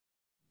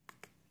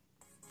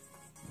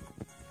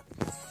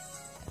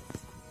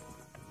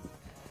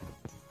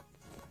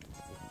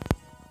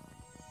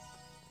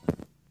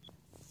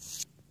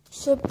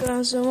up,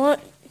 guys? I want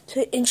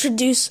to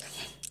introduce,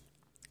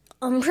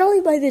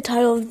 probably by the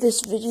title of this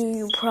video,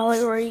 you probably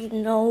already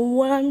know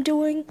what I'm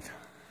doing.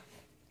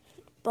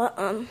 But,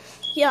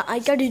 yeah, I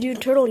got a new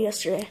turtle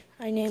yesterday.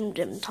 I named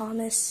him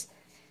Thomas.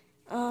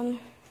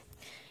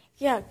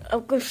 Yeah,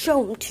 I'll go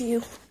show him to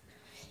you.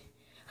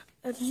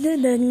 And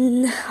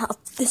then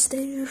up the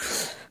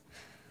stairs.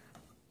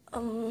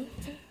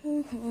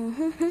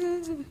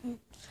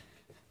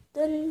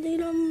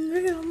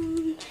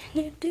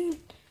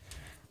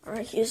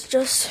 Alright, he's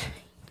just,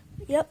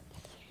 yep,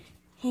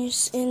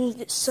 he's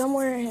in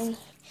somewhere, and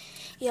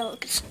yeah, you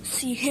can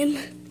see him.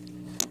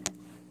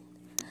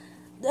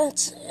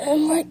 That's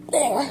him right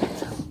there.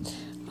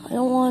 I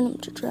don't want him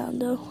to drown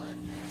though.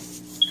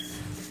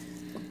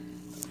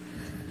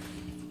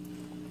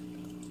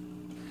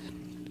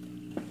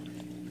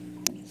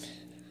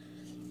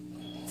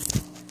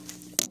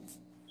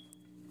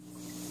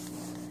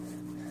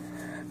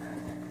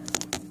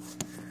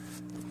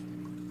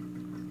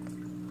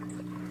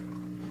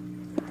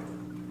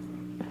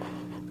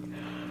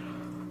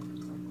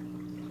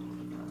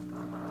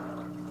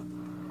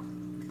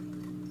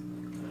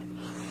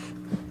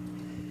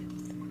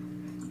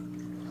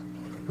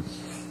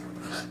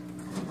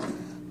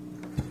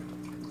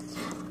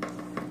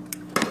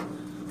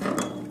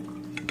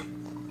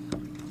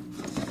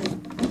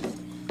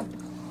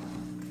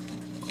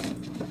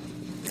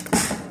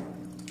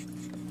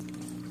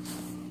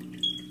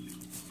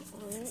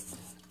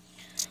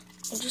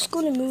 I'm just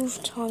going to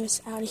move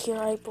Thomas out of here.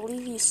 I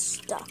believe he's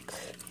stuck.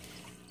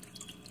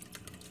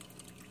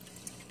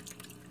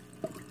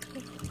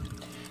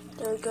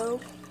 There we go.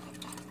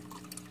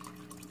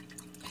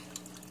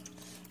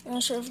 I'm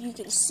not sure if you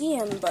can see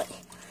him, but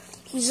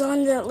he's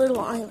on that little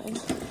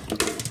island.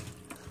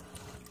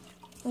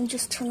 Let me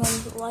just turn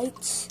on the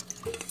lights.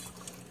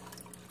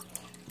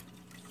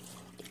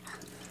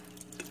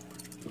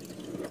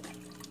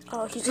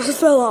 Oh, he just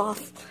fell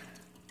off.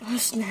 Oh,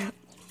 snap.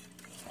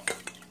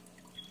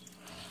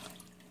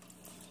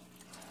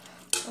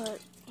 But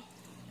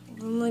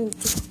I'm going to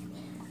put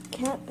the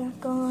cat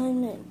back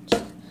on and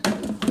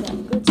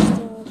that good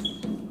stuff.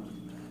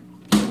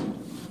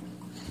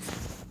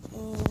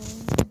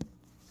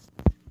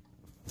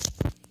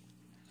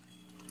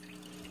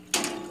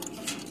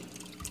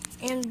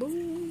 And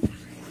boom,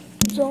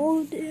 it's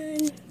all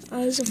done.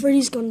 I was afraid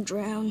he's gonna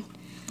drown.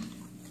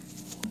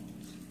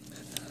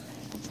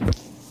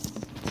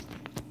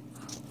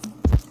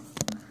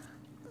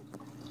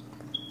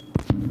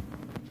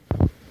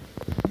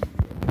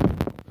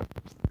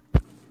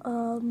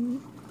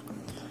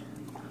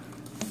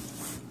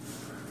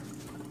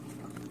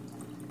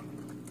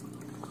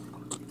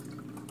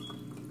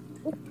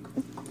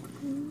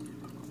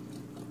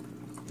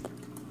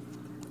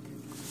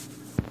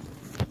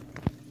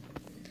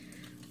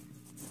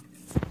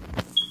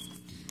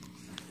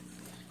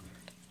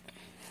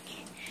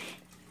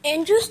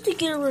 And just to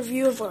get a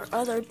review of our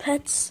other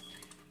pets,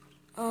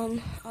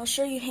 I'll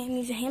show you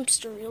Hammy the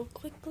hamster real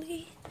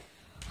quickly.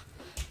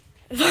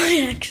 If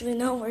I actually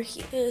know where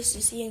he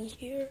is he in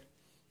here?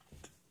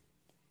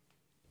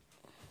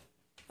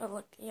 Oh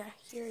look, yeah,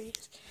 here he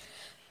is.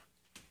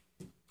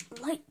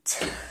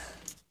 Light.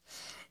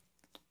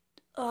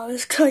 Oh,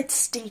 it's quite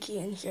stinky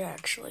in here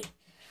actually.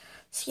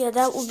 So yeah,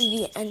 that will be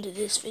the end of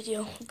this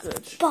video.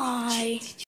 Goodbye.